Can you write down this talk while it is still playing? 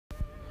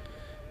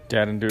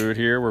Dad and Dude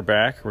here. We're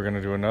back. We're going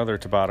to do another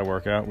Tabata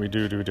workout. We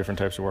do different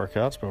types of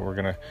workouts, but we're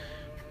going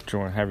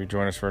to have you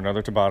join us for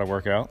another Tabata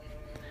workout.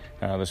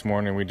 This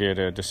morning we did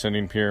a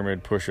descending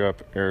pyramid,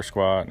 push-up, air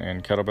squat,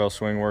 and kettlebell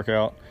swing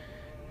workout,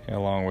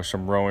 along with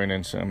some rowing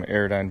and some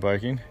airdyne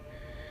biking.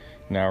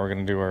 Now we're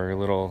going to do our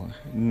little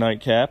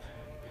nightcap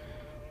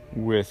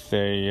with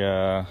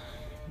a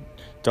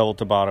double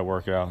Tabata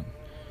workout.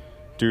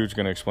 Dude's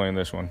going to explain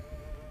this one.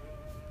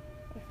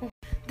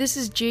 This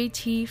is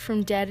JT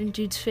from Dad and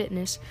Dude's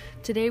Fitness.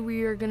 Today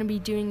we are going to be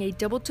doing a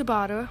double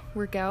Tabata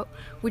workout,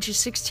 which is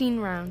 16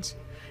 rounds.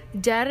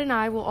 Dad and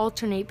I will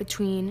alternate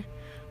between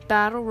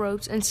battle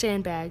ropes and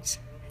sandbags.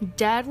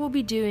 Dad will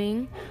be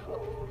doing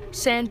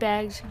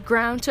sandbags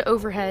ground to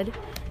overhead,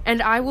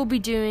 and I will be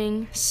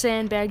doing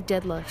sandbag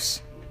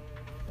deadlifts.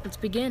 Let's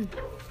begin.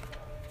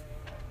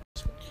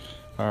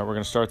 All right, we're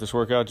going to start this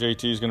workout.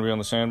 JT is going to be on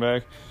the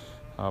sandbag.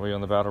 I'll be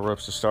on the battle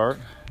ropes to start.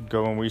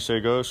 Go when we say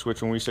go,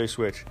 switch when we say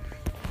switch.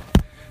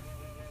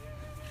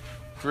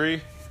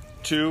 3,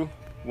 2,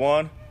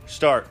 1,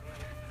 start.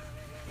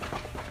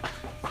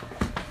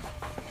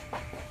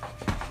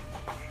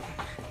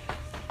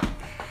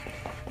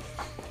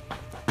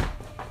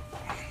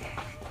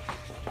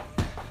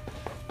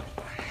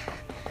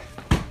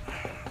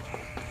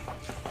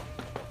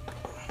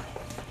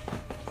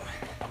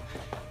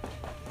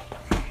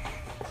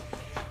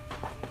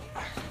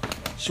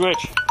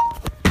 Switch.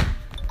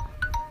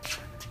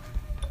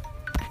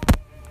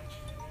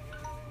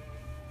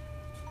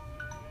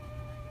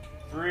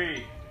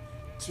 3,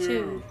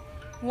 2,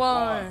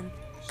 1,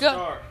 go.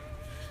 Start.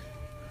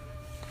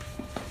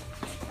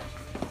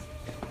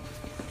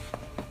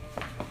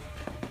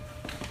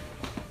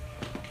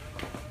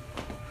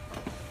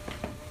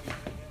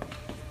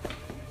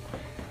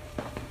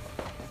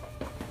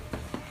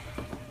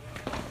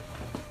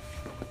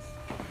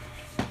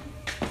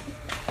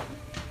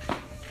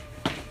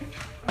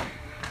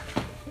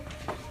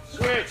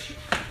 Switch.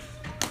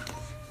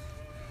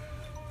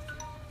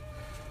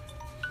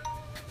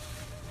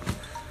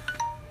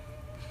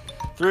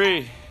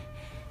 3,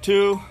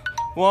 2,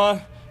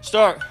 1,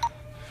 start.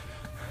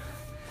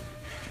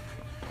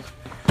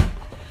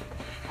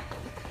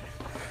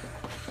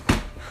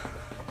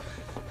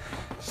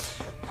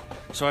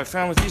 So I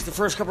found with these, the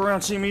first couple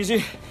rounds seem easy.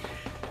 It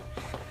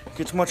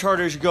gets much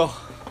harder as you go.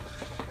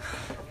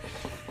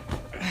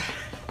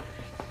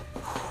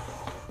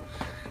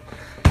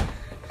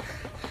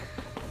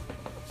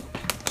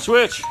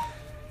 Switch.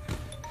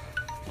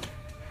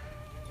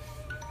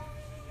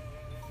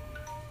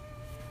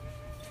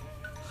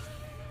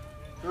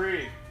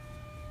 3,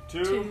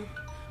 2,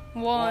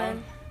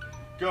 1,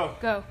 go.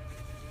 Go.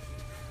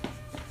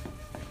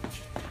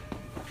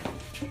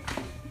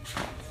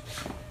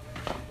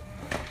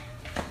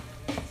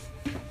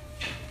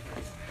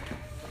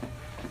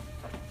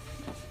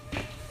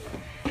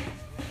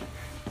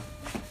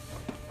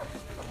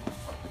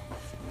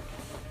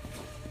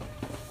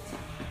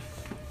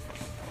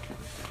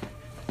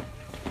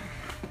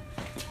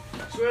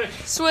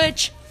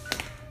 Switch.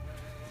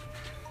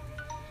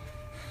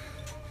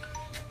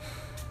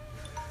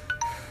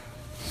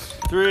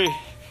 3,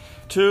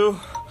 2,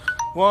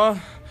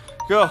 1,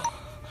 go.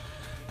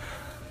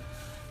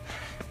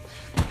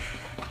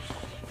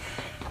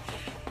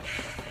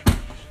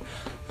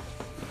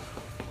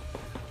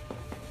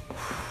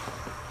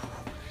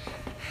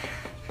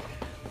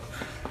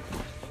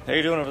 How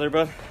you doing over there,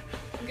 bud?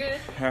 Good.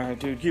 All right,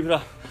 dude, keep it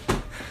up.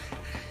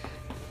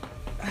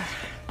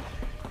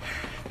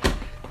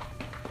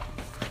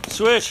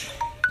 Switch.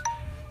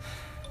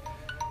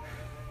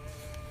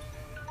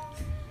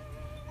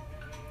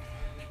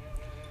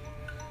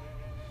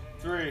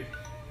 3,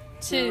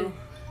 2,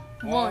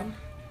 1,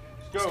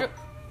 go. start.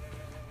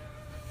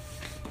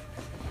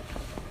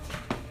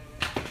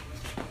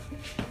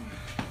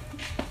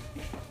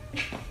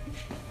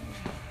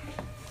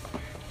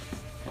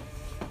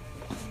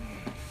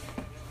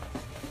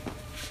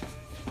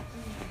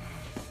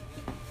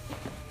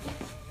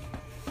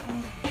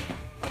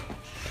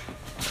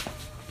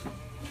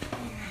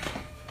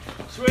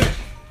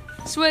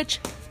 Switch.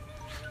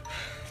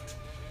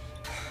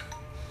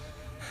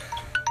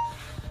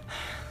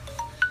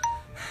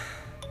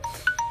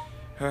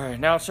 All right,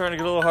 now it's starting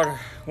to get a little harder.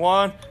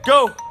 1,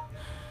 go.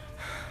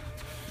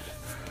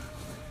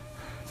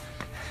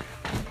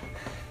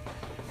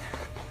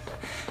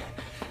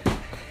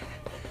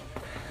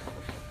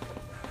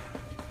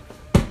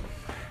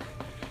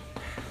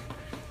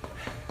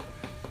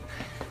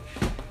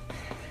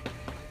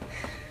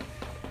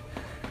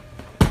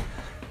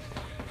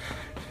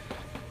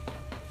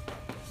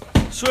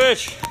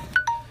 Switch.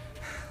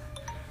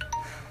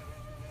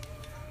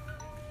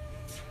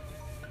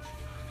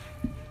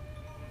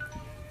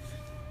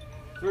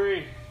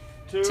 3,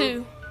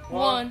 2,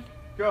 1,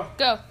 go.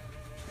 Go.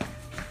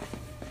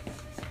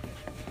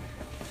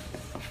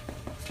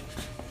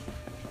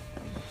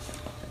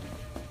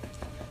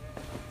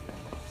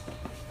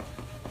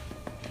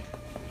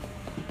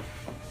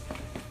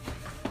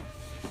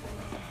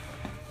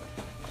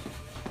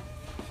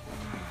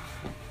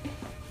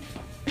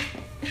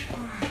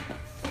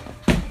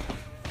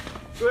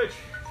 Switch.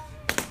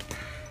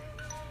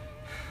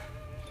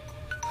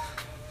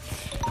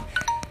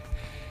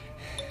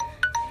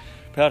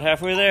 About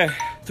halfway there.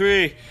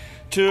 3,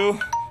 2,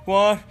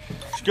 1,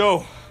 let's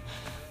go.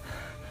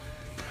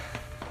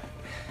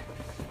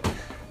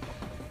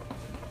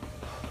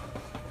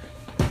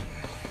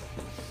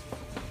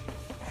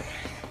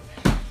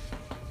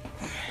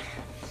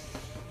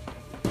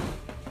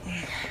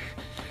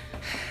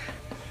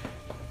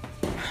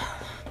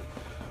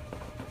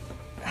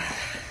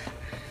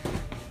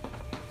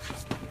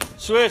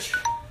 Switch.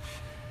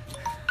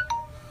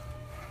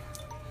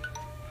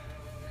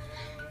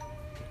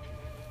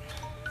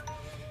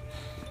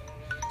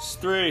 It's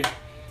 3,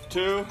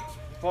 2,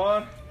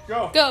 1,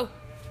 go. Go.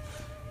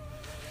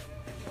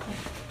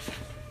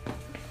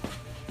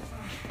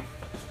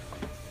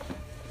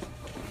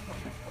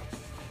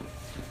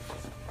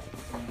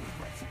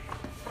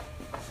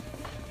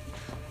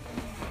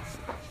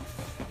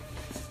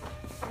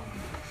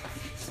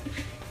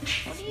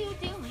 What are you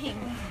doing?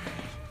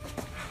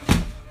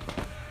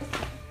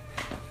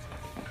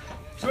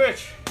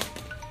 Switch.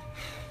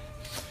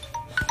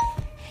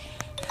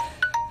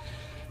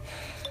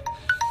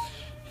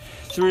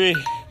 Three,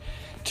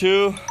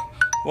 2,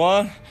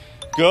 1,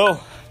 go.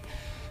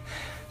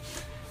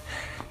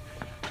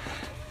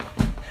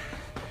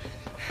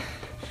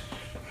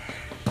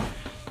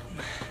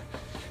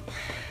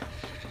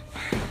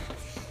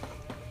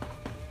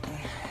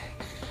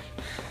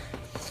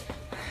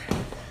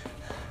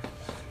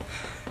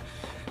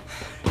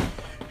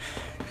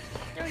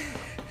 Three,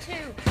 2,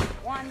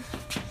 1.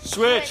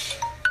 Switch.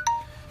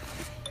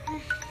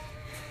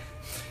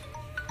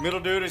 Middle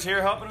dude is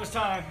here helping us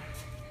time.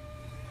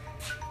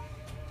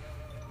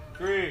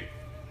 3,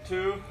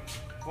 2,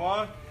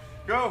 1,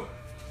 go.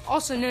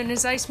 Also known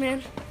as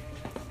Iceman.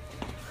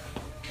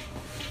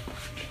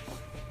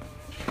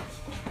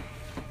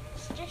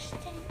 Just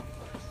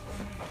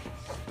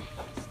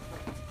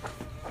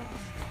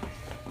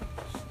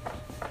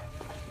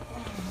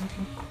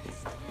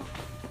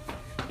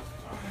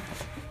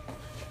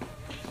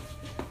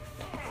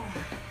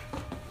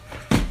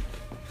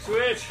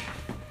Switch.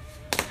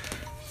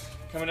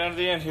 Coming down to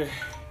the end here.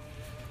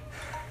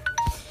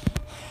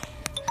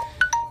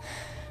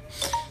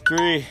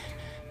 3,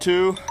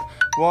 2,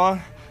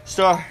 1,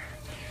 start.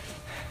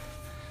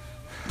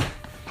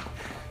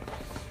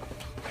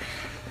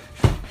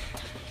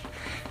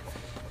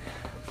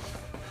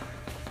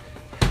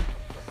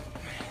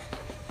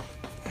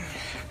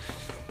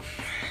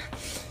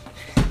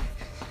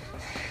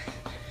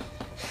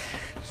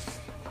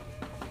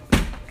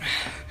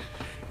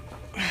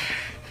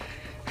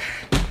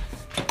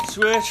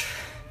 Switch.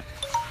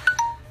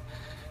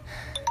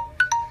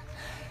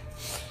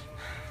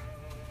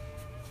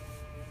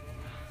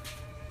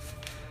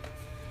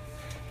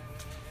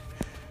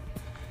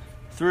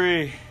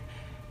 Three,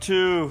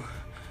 2,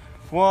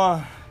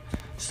 1,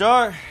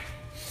 start.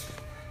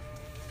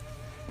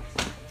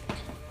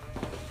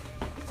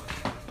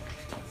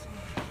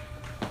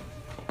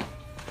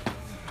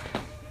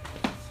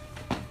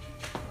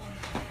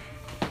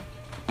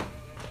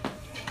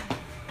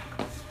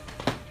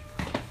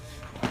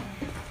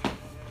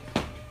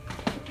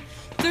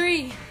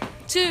 Three,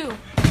 2,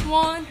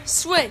 1,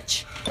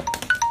 switch.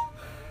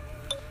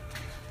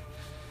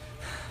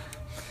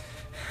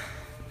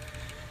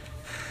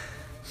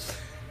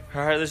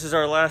 All right, this is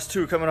our last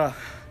 2 coming up.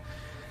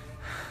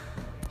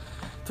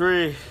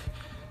 3,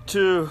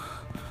 2,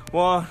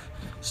 1,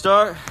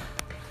 start.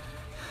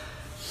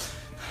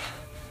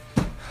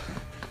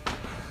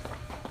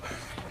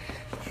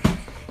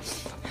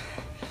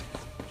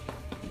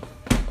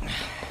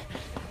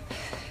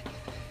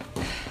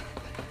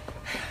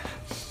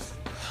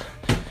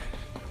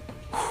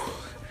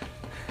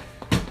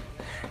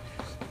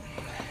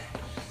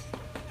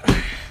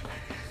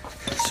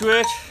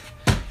 Switch.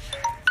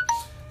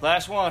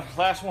 Last one,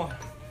 last one.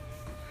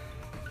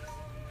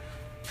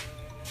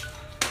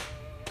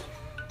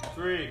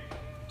 3,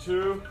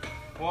 2,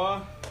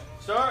 1,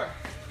 start.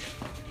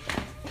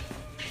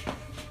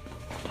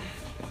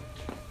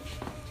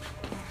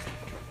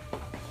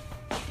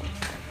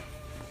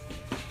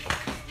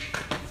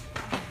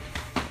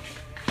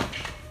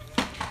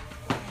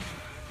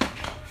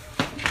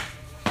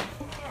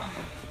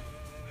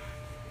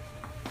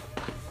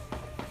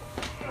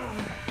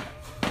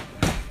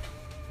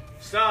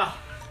 Stop.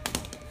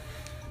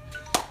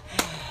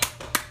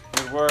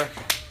 Good work.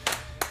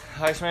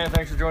 Iceman,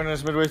 thanks for joining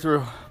us midway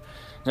through.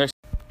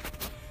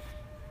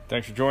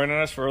 Thanks for joining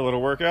us for a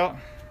little workout.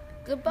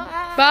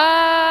 Goodbye.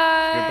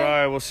 Bye.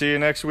 Goodbye. We'll see you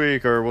next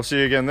week, or we'll see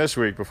you again this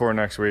week before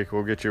next week.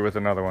 We'll get you with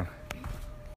another one.